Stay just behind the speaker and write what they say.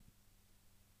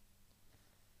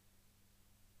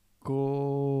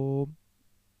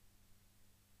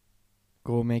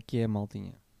Como é que é,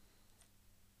 maltinha?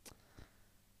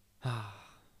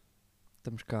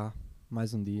 Estamos cá,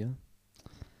 mais um dia,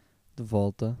 de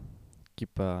volta, aqui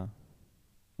para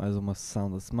mais uma sessão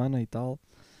da semana e tal.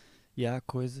 E há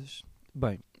coisas...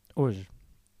 Bem, hoje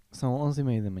são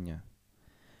 11h30 da manhã.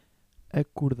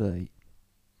 Acordei.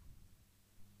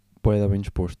 Poeda bem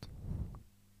disposto.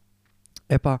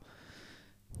 Epá,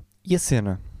 e a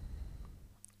cena?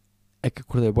 É que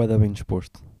acordei poeda bem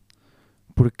disposto.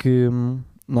 Porque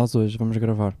nós hoje vamos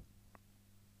gravar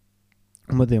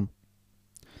uma demo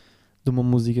de uma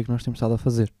música que nós temos estado a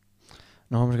fazer.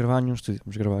 Não vamos gravar em nenhum estúdio,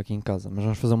 vamos gravar aqui em casa. Mas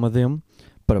vamos fazer uma demo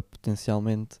para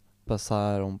potencialmente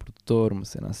passar a um produtor, uma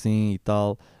cena assim e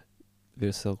tal.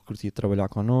 Ver se ele curtia trabalhar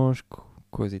connosco,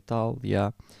 coisa e tal. E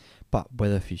há, pá, bué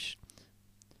da fixe.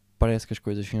 Parece que as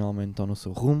coisas finalmente estão no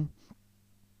seu rumo.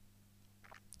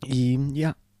 E,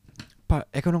 pá,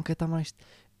 é que eu não quero estar mais...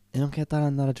 Eu não quero estar a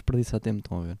andar a desperdiçar tempo,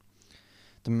 estão a ver?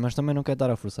 Mas também não quero estar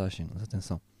a forçar as cenas,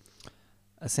 atenção.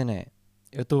 A cena é,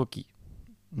 eu estou aqui,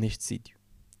 neste sítio.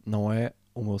 Não é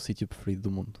o meu sítio preferido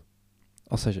do mundo.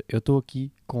 Ou seja, eu estou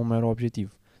aqui com um mero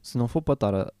objetivo. Se não for para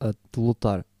estar a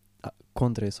lutar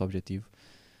contra esse objetivo,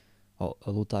 ou a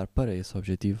lutar para esse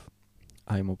objetivo,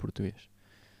 ai, o meu português,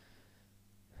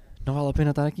 não vale a pena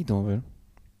estar aqui, estão a ver?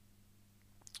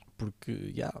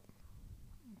 Porque,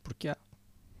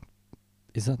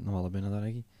 exato, não vale a pena estar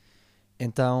aqui.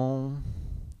 Então,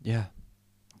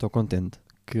 estou contente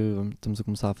que estamos a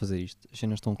começar a fazer isto. As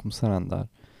cenas estão a começar a andar.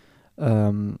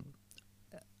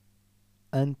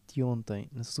 Anteontem,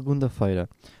 na segunda-feira,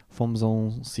 fomos a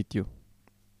um sítio.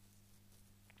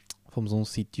 Fomos a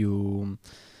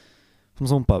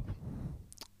um pub.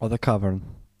 O da Cavern.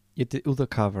 E o da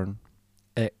Cavern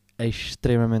é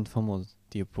extremamente famoso.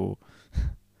 Tipo,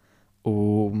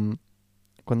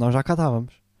 quando nós já cá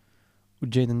estávamos, o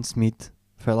Jaden Smith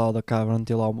foi lá ao da Cavern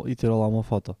e tirou lá uma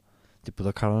foto. Tipo, o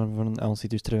da Cavern é um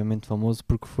sítio extremamente famoso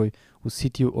porque foi o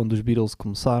sítio onde os Beatles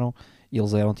começaram e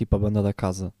eles eram tipo a banda da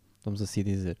casa, vamos assim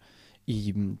dizer.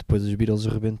 E depois os Beatles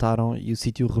rebentaram e o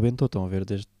sítio rebentou, estão a ver?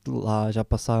 Desde lá já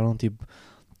passaram tipo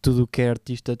tudo o que é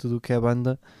artista, tudo o que é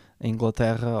banda em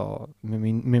Inglaterra, ou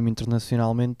mesmo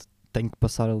internacionalmente, tem que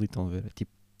passar ali, estão a ver?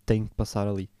 Tipo, tem que passar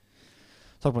ali.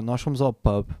 Só que pronto, nós fomos ao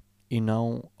pub e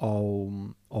não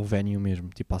ao venue mesmo,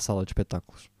 tipo à sala de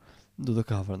espetáculos do The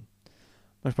Cavern.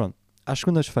 Mas pronto, às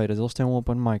segundas-feiras eles têm um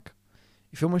open mic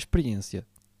e foi uma experiência.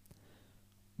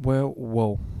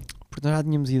 Wow. Porque nós já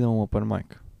tínhamos ido a um open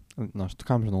mic. Nós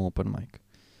tocámos num open mic.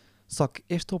 Só que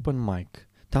este open mic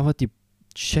estava tipo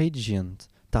cheio de gente.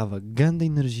 Estava grande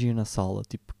energia na sala.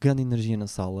 Tipo, grande energia na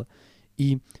sala.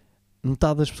 E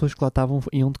metade das pessoas que lá estavam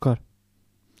iam tocar.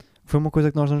 Foi uma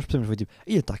coisa que nós não nos percebemos. Foi tipo,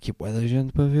 está aqui bué da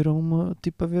gente para ver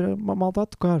uma malta a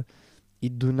tocar. E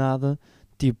do nada,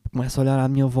 tipo, começo a olhar à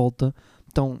minha volta.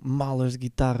 Estão malas de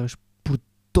guitarras por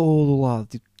todo o lado.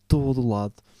 Tipo, todo o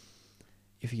lado.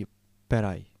 E eu fiquei, espera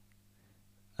aí.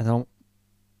 Então,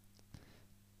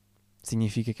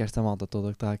 significa que esta malta toda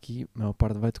que está aqui, a maior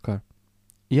parte vai tocar.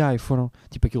 E foram,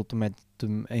 tipo aquilo tu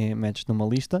metes numa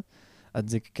lista, a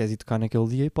dizer que queres ir tocar naquele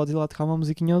dia e podes ir lá tocar uma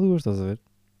musiquinha ou duas, estás a ver?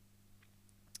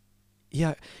 E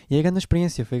a grande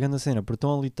experiência, foi a grande cena, porque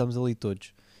estamos ali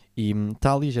todos. E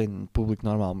está ali gente, público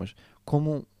normal, mas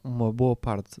como uma boa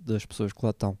parte das pessoas que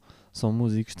lá estão são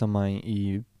músicos também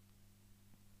e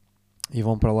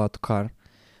vão para lá tocar,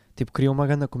 tipo, criou uma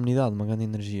grande comunidade, uma grande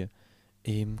energia.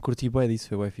 E curti bem disso,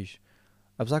 foi bem fixe.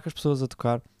 Apesar que as pessoas a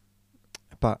tocar,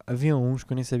 havia uns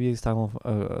que eu nem sabia se estavam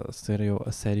a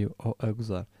sério ou a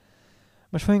gozar.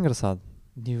 Mas foi engraçado,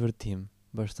 diverti-me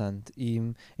bastante. E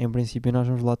em princípio nós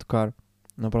vamos lá tocar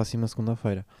na próxima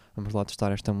segunda-feira. Vamos lá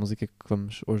testar esta música que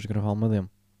vamos hoje gravar uma demo.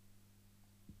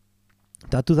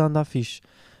 Está tudo a andar fixe.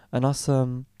 A nossa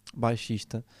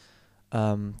baixista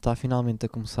está finalmente a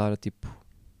começar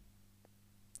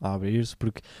a abrir-se,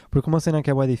 porque uma cena que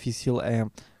é bem difícil é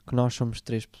que nós somos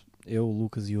três, eu, o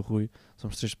Lucas e o Rui,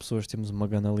 somos três pessoas, temos uma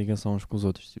grande ligação uns com os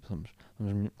outros, tipo, somos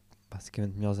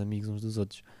basicamente melhores amigos uns dos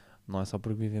outros, não é só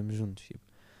porque vivemos juntos,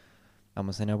 tipo. É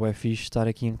uma cena bem fixe estar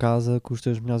aqui em casa com os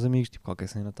teus melhores amigos, tipo, qualquer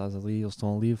cena estás ali, eles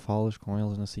estão ali, falas com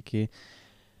eles, não sei o quê,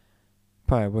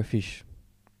 é bem fixe.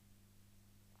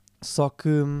 Só que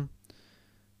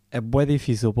é bem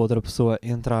difícil para outra pessoa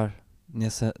entrar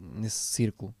nesse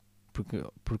círculo, porque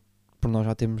nós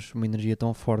já temos uma energia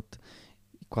tão forte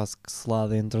e quase que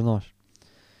selada entre nós.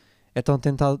 Então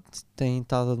tem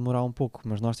estado a demorar um pouco,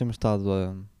 mas nós temos estado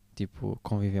a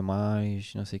conviver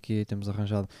mais, não sei o quê, temos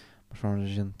arranjado umas formas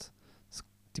de gente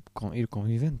ir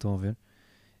convivendo, estão a ver?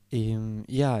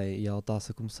 E ela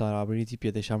está-se a começar a abrir e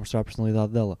a deixar mostrar a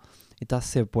personalidade dela. E está a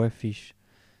ser bué fixe,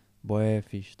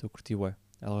 estou a curtir bué.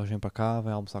 Ela hoje vem para cá,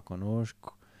 vai almoçar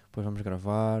connosco, depois vamos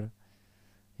gravar.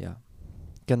 Yeah.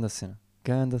 Ganda cena,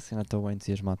 estou bem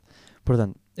entusiasmado.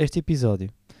 Portanto, este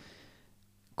episódio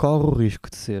corre o risco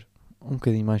de ser um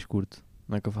bocadinho mais curto.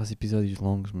 Não é que eu faço episódios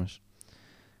longos, mas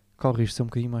corre o risco de ser um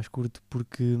bocadinho mais curto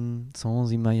porque são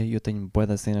 11h30 e eu tenho bué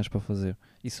de cenas para fazer.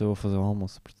 E sou eu a fazer o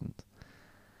almoço, portanto.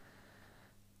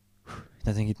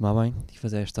 Ainda tenho que ir tomar banho, tenho que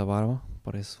fazer esta barba,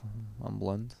 parece um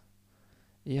ambulante.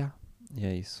 E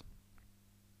é isso.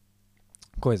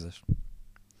 Coisas.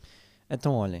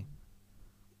 Então olhem.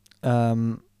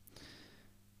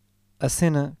 A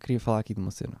cena, queria falar aqui de uma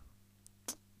cena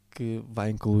que vai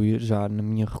incluir já na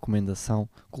minha recomendação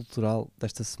cultural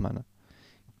desta semana.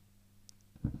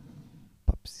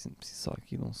 Pá, preciso só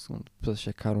aqui de um segundo para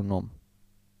checar o nome.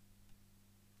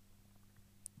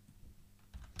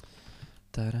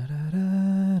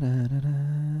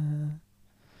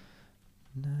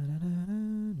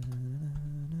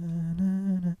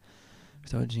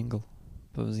 Isto é o jingle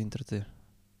para vos entreter.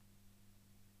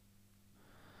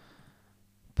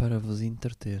 Para vos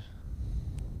entreter.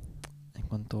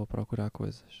 Enquanto estou a procurar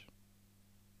coisas.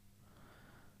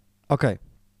 Ok.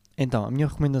 Então, a minha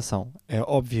recomendação é,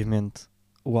 obviamente,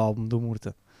 o álbum do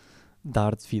Murta, da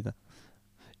Arte de Vida.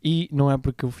 E não é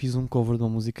porque eu fiz um cover de uma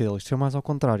música dele. Isto é mais ao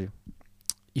contrário.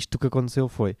 Isto que aconteceu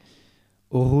foi...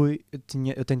 O Rui,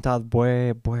 eu tentado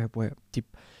bué.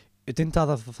 Tipo, eu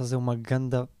tentado fazer uma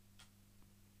ganda...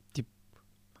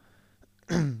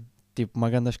 Tipo, uma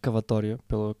ganda escavatória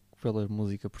pela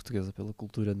música portuguesa, pela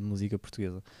cultura de música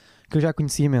portuguesa. Que eu já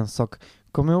conhecia imenso, só que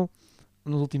como eu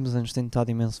nos últimos anos tenho estado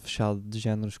imenso fechado de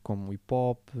géneros como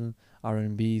hip-hop,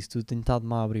 R&B, isso tudo, tenho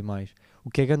estado-me a abrir mais. O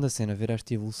que é grande a cena, ver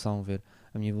esta evolução, ver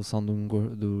a minha evolução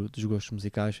dos gostos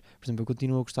musicais. Por exemplo, eu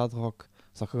continuo a gostar de rock,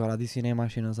 só que agora adicionei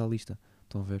mais cenas à lista.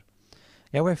 Estão a ver?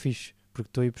 É fixe, porque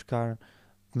estou a ir buscar,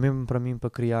 mesmo para mim, para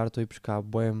criar, estou a ir buscar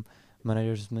bué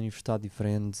maneiras de manifestar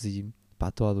diferentes e pá,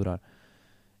 estou a adorar.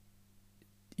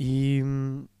 E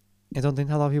então tenho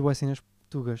estado a ouvir bué cenas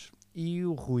portuguesas. E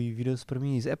o Rui vira-se para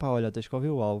mim e diz: epá, olha, tens que ouvir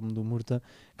o álbum do Murta,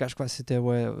 que acho que vai ser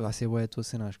bué a tua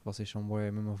cena, acho que vocês são bué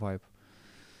a mesma vibe.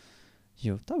 E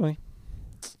eu, tá bem.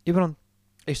 E pronto,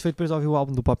 isto foi depois de ouvir o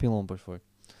álbum do Papillon, pois foi.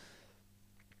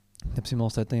 Até por cima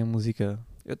ele tem a música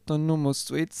Eu estou no meu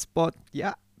sweet spot,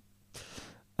 yeah.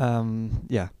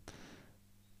 Yeah.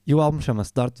 E o álbum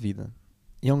chama-se Dar de Vida.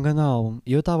 E é um grande álbum.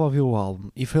 E eu estava a ouvir o álbum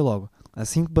e foi logo,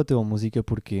 assim que bateu a música,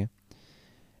 porque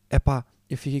epá,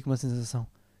 eu fiquei com uma sensação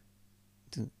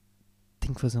de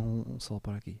tenho que fazer um solo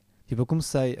para aqui. Tipo, eu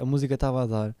comecei, a música estava a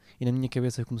dar e na minha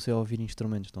cabeça eu comecei a ouvir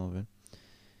instrumentos, estão a ver?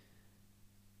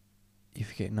 E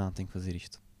fiquei, não, tenho que fazer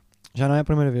isto. Já não é a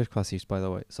primeira vez que faço isto, by the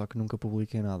way. Só que nunca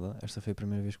publiquei nada. Esta foi a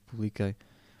primeira vez que publiquei.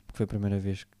 Porque foi a primeira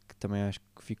vez que também acho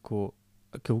que ficou...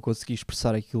 que eu consegui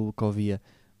expressar aquilo que ouvia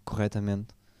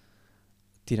corretamente.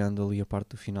 Tirando ali a parte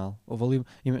do final. Houve ali...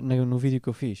 No vídeo que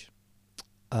eu fiz,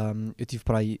 eu tive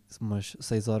para aí umas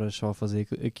 6 horas só a fazer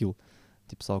aquilo.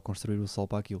 Tipo, só a construir o sol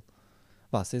para aquilo.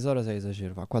 Vá, 6 horas é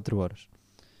exagero. Vá, 4 horas.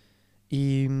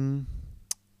 E...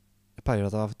 Epá, eu já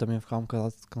estava também a ficar um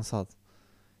bocado cansado.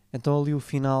 Então ali o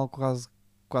final quase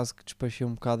que despachei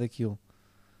um bocado aquilo.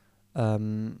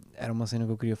 Era uma cena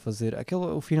que eu queria fazer.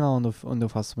 O final onde eu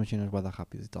faço umas cenas bué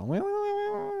rápidas e tal.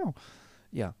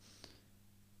 Yeah.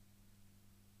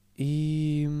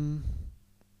 E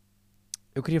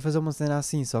eu queria fazer uma cena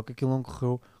assim, só que aquilo não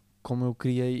correu como eu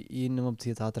queria e não me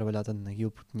apetecia estar a trabalhar tanto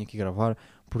naquilo porque tinha que gravar,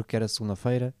 porque era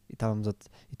segunda-feira e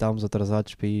estávamos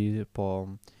atrasados para ir para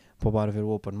o bar ver o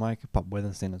open mic. Pá, bué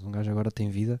de cenas. Um gajo agora tem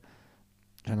vida,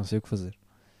 já não sei o que fazer.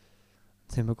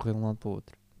 Sempre a correr de um lado para o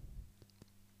outro.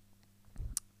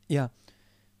 Yeah.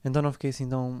 Então não fiquei assim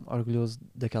tão orgulhoso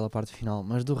daquela parte final,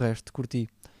 mas do resto curti.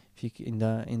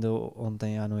 Ainda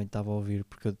ontem à noite estava a ouvir,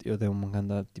 porque eu dei uma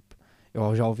grande, tipo,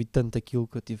 eu já ouvi tanto aquilo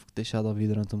que eu tive que deixar de ouvir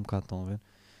durante um bocado, estão a ver?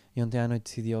 E ontem à noite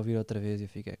decidi ouvir outra vez e eu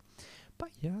fiquei, pá,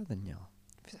 Daniel,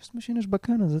 fizeste umas cenas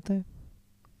bacanas até.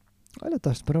 Olha,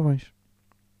 estás de parabéns.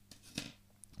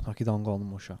 Só aqui dá um gol no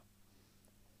meu chá.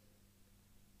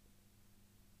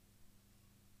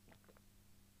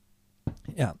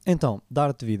 Yeah. Então,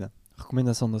 Dar de Vida,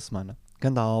 recomendação da semana.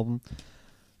 Ganda álbum,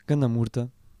 ganda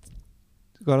murta.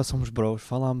 Agora somos bros,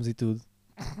 falámos e tudo.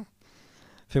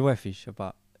 Foi bué fixe,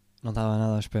 opá. Não estava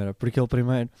nada à espera. Porque ele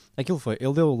primeiro... Aquilo foi,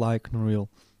 ele deu o like no reel.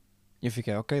 E eu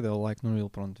fiquei, ok, deu o like no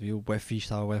reel, pronto, viu? Bué fixe,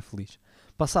 estava bué feliz.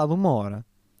 Passado uma hora,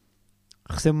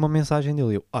 recebo uma mensagem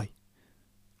dele e eu, ai.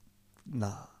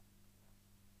 Não.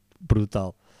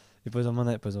 Brutal. E depois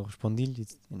eu respondi-lhe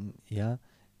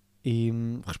e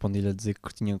respondi-lhe a dizer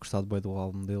que tinha gostado bué do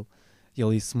álbum dele. E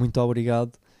ele disse muito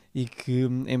obrigado e que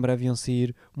em breve iam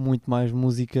sair muito mais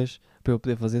músicas para eu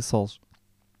poder fazer solos.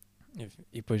 E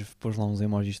depois pôs lá uns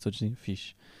emojis todos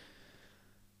fixe.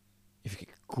 E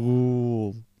fiquei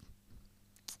cool.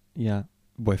 Yeah.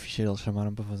 Bué fixe, eles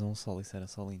chamaram para fazer um solo, isso era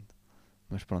só lindo.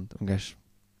 Mas pronto, um gajo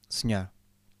sonhar.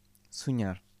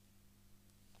 Sonhar.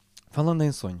 Falando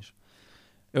em sonhos,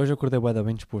 eu hoje acordei bué da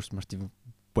bem disposto, mas tive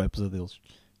bué pesadelos.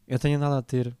 Eu tenho andado a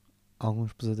ter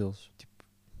alguns pesadelos, tipo,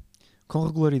 com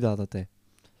regularidade até.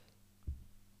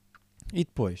 E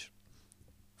depois,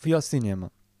 fui ao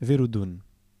cinema ver o Dune.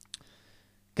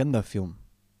 Ganda filme,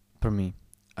 para mim.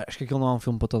 Acho que aquilo não é um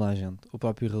filme para toda a gente. O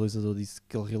próprio realizador disse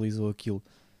que ele realizou aquilo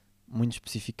muito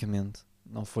especificamente.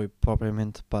 Não foi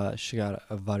propriamente para chegar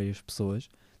a várias pessoas.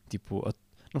 Tipo,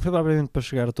 não foi propriamente para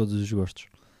chegar a todos os gostos.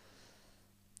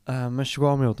 Mas chegou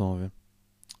ao meu, estão a ver?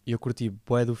 E eu curti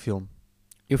bué do filme.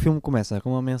 E o filme começa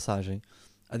com uma mensagem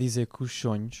a dizer que os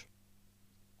sonhos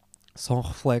são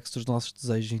reflexos dos nossos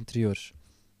desejos interiores.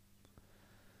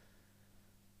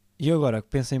 E eu agora que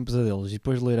penso em pesadelos e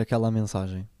depois de ler aquela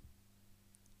mensagem,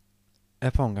 é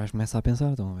pá, um gajo começa a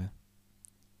pensar, estão a ver?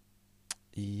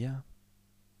 E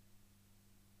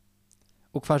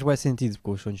o que faz bué sentido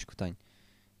com os sonhos que tenho.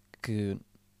 Que,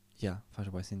 faz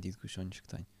bué sentido com os sonhos que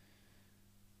tenho.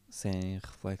 Sem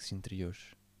reflexos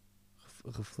interiores.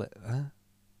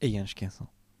 Aí não esqueçam.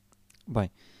 Bem,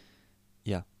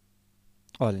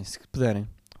 olhem, se puderem,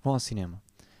 vão ao cinema.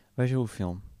 Vejam o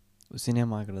filme. O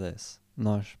cinema agradece.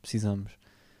 Nós precisamos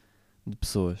de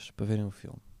pessoas para verem o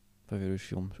filme. Para ver os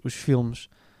filmes. Os filmes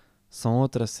são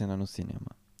outra cena no cinema.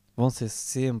 Vão ser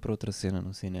sempre outra cena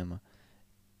no cinema.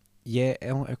 E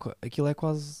aquilo é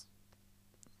quase...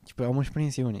 Tipo, é uma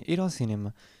experiência única. Ir ao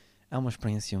cinema é uma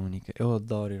experiência única. Eu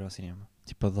adoro ir ao cinema.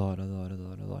 Tipo, adoro.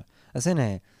 A cena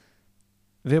é...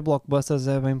 Ver blockbusters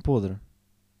é bem podre.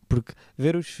 Porque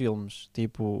ver os filmes,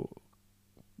 tipo...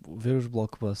 Ver os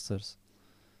blockbusters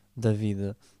da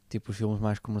vida, tipo os filmes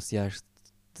mais comerciais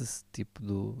desse tipo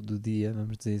do dia,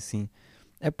 vamos dizer assim,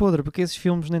 é podre, porque esses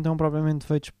filmes nem estão propriamente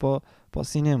feitos para o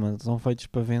cinema, são feitos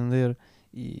para vender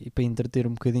e para entreter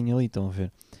um bocadinho ali, estão a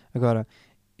ver? Agora,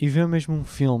 e ver mesmo um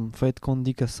filme feito com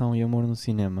dedicação e amor no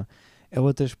cinema é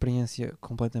outra experiência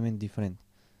completamente diferente.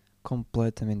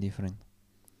 Completamente diferente.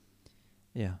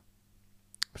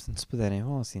 Portanto, se puderem,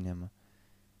 vão ao cinema.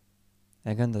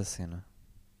 É grande cena.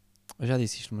 Eu já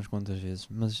disse isto umas quantas vezes,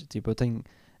 mas tipo, eu tenho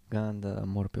grande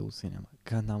amor pelo cinema.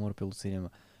 Grande amor pelo cinema.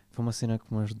 Foi uma cena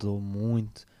que me ajudou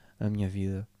muito na minha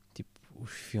vida. Tipo, os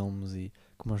filmes e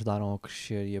que me ajudaram a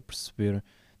crescer e a perceber,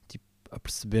 tipo, a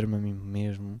perceber-me a mim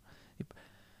mesmo. Tipo,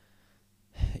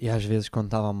 e às vezes quando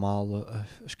estava mal, a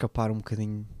escapar um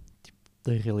bocadinho tipo,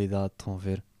 da realidade, estão a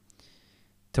ver?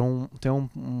 Tem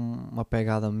uma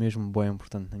pegada mesmo bem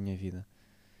importante na minha vida.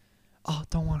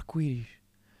 Está um arco-íris.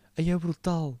 Aí é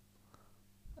brutal.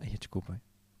 Aí, desculpem.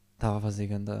 Estava a fazer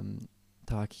ganda...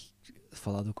 Estava aqui a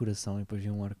falar do coração e depois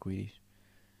vi um arco-íris.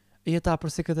 Aí está a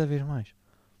aparecer cada vez mais.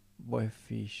 Bué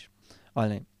fixe.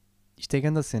 Olhem, isto é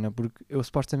grande cena porque eu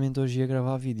supostamente hoje ia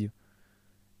gravar vídeo.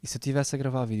 E se eu tivesse a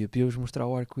gravar vídeo, podia-vos mostrar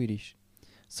o arco-íris.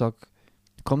 Só que,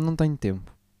 como não tenho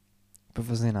tempo para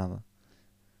fazer nada,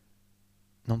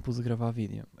 não pude gravar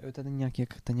vídeo. Eu até tenho aqui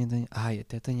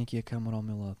até tenho aqui a câmera ao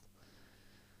meu lado.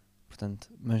 Portanto,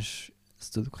 mas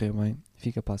se tudo correr bem,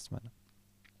 fica para a semana.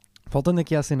 Voltando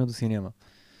aqui à cena do cinema.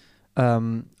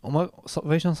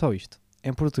 Vejam só isto.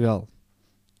 Em Portugal,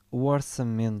 o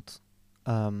orçamento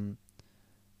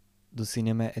do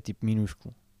cinema é tipo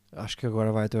minúsculo. Acho que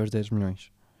agora vai até aos 10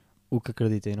 milhões. O que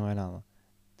acreditei não é nada.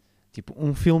 Tipo,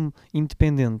 um filme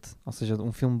independente, ou seja,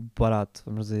 um filme barato,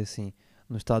 vamos dizer assim,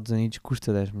 nos Estados Unidos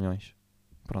custa 10 milhões.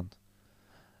 Pronto.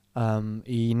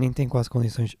 E nem tem quase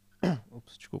condições...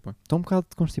 Ups, desculpa. Estou um bocado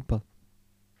constipado.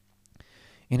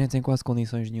 E nem tem quase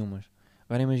condições nenhumas.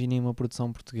 Agora imaginem uma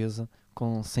produção portuguesa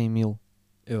com 100 mil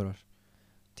euros.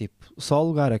 Tipo, só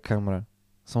alugar a câmara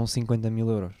são 50 mil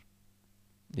euros.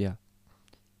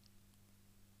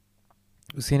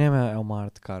 O cinema é uma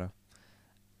arte cara.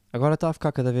 Agora está a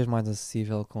ficar cada vez mais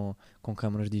acessível com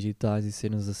câmaras digitais e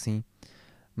cenas assim.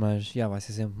 Mas vai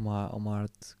ser sempre uma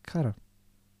arte cara.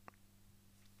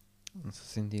 Nesse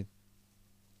sentido.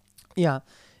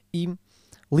 E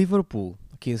Liverpool,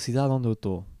 aqui é a cidade onde eu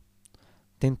estou,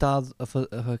 tem estado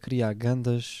a criar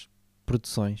grandes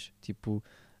produções. Tipo,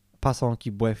 passam aqui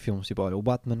bué filmes. Tipo, olha, o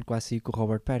Batman que vai sair com o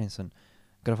Robert Pattinson.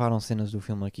 Gravaram cenas do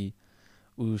filme aqui.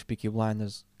 Os Peaky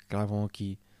Blinders gravam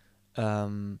aqui.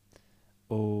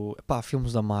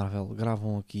 Filmes da Marvel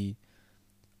gravam aqui.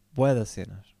 Bué das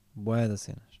cenas.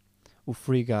 O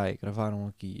Free Guy gravaram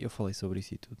aqui. Eu falei sobre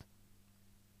isso e tudo.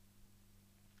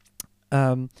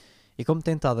 E como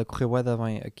tem estado a correr bué da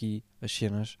bem aqui as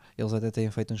cenas, eles até têm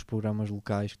feito uns programas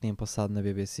locais que têm passado na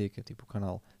BBC, que é tipo o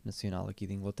canal nacional aqui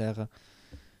de Inglaterra.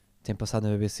 Tem passado na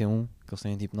BBC 1, que eles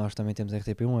têm tipo, nós também temos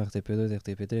RTP1, RTP2,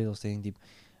 RTP3, eles têm tipo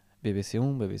BBC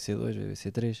 1, BBC 2,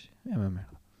 BBC 3, é a mesma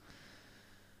merda.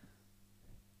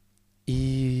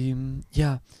 E,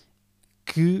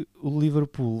 que o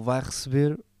Liverpool vai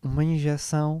receber uma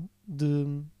injeção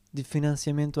de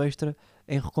financiamento extra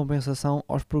em recompensação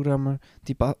aos programas,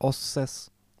 tipo ao sucesso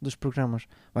dos programas.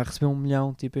 Vai receber 1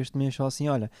 milhão, tipo este mês, só assim,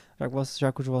 olha,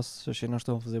 já que os vossos cenas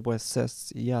estão a fazer bom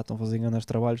sucesso e estão a fazer grandes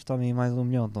trabalhos, tomem mais 1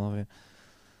 milhão, estão a ver?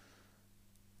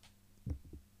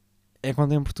 É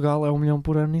quando em Portugal é 1 milhão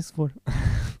por ano, e se for.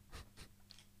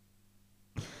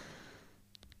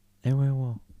 É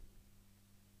uau.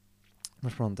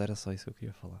 Mas pronto, era só isso que eu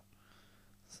queria falar.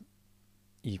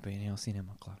 E para irem ao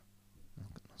cinema, claro.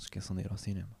 Não se esqueçam de ir ao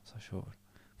cinema, só favor.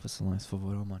 Façam lá esse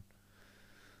favor ao mano.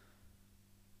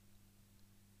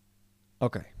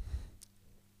 Ok.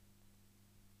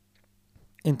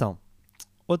 Então,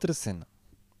 outra cena.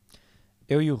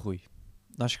 Eu e o Rui,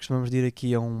 nós costumamos ir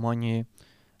aqui a um monhe,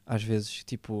 às vezes,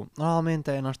 tipo,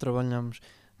 normalmente nós trabalhamos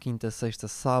quinta, sexta,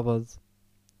 sábado,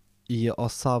 e ao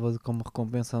sábado, como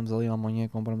recompensamos ali amanhã,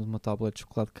 compramos uma tablet de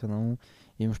chocolate cada um,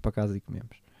 e íamos para casa e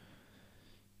comemos.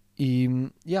 E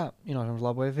nós vamos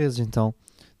lá boas vezes, então,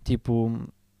 tipo,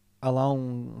 há lá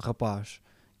um rapaz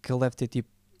que ele deve ter tipo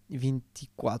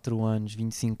 24 anos,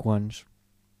 25 anos,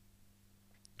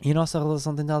 e a nossa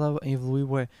relação tem estado a evoluir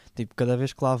bué. Tipo, cada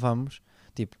vez que lá vamos,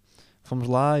 tipo, fomos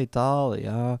lá e tal, e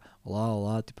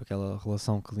olá, tipo aquela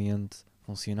relação cliente,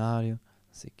 funcionário,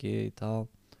 não sei o quê e tal.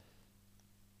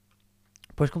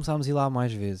 Depois começámos a ir lá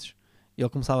mais vezes. E ele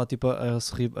começava tipo a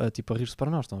sorrir, tipo, a rir-se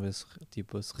para nós, estão a ver?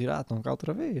 Tipo, a sorrir, estão cá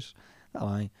outra vez. Está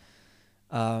bem.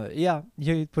 E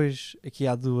aí depois, aqui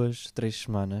há 2, 3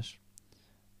 semanas,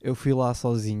 eu fui lá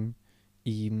sozinho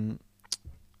e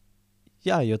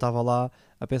eu estava lá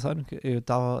a pensar,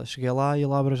 cheguei lá e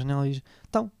ele abre a janela e diz,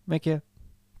 então, como é que é?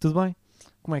 Tudo bem?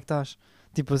 Como é que estás?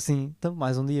 Tipo assim, então,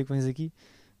 mais um dia que vens aqui.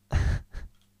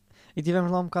 E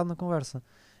tivemos lá um bocado na conversa.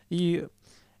 E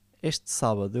este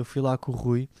sábado eu fui lá com o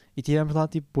Rui e tivemos lá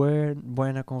tipo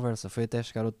bué na conversa. Foi até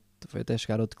chegar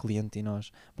outro cliente e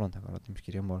nós, pronto, agora temos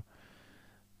que ir embora.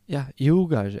 E o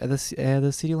gajo é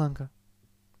da Sri Lanka.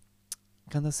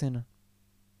 Canda cena.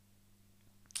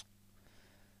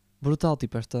 Brutal,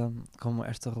 tipo,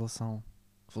 esta relação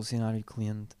funcionário e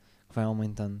cliente que vai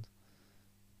aumentando.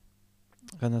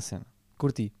 Canda cena.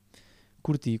 Curti.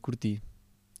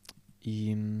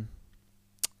 E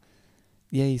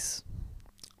é isso.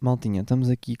 Maltinha, estamos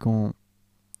aqui com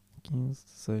 15,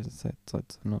 16, 17,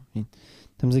 18, 19, 20.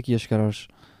 Estamos aqui a chegar aos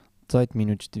 18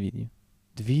 minutos de vídeo.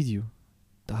 De vídeo?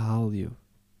 De áudio.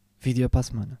 Vídeo é para a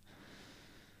semana.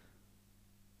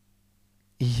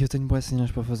 E eu tenho boas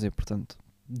cenas para fazer, portanto,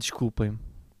 desculpem-me.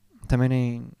 Também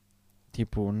nem,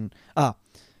 tipo...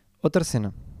 outra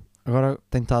cena. Agora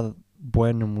tenho estado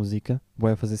bué na música,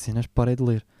 bué a fazer cenas, parei de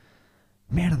ler.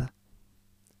 Merda.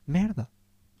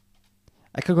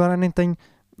 É que agora nem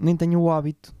tenho o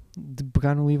hábito de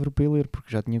pegar no livro para ir ler,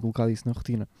 porque já tinha colocado isso na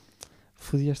rotina.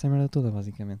 Fodi esta merda toda,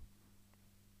 basicamente.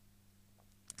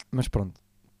 Mas pronto,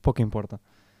 pouco importa.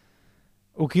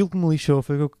 Aquilo que me lixou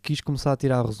foi que eu quis começar a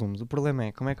tirar resumos. O problema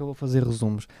é, como é que eu vou fazer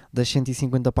resumos das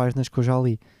 150 páginas que eu já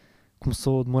li?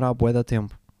 Começou a demorar bué da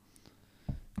tempo.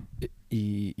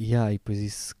 E depois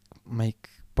isso meio que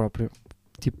próprio,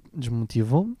 tipo,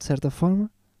 desmotivou-me, de certa forma.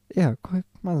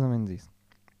 Mais ou menos isso.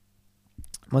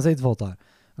 Mas hei de voltar.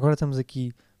 Agora estamos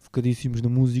aqui focadíssimos na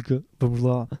música. Vamos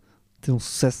lá ter um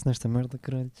sucesso nesta merda,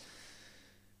 caralho.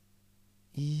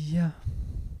 E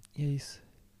é isso.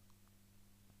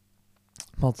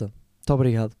 Malta, muito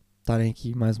obrigado por estarem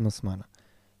aqui mais uma semana.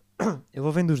 Eu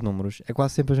vou vendo os números. É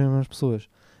quase sempre as mesmas pessoas.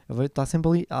 Eu vejo, está sempre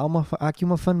ali. Há aqui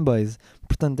uma fanbase.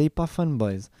 Portanto, daí para a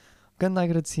fanbase. Grande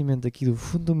agradecimento aqui do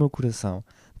fundo do meu coração.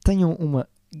 Tenham uma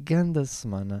grande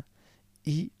semana.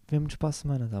 E vemo-nos para a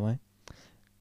semana, está bem?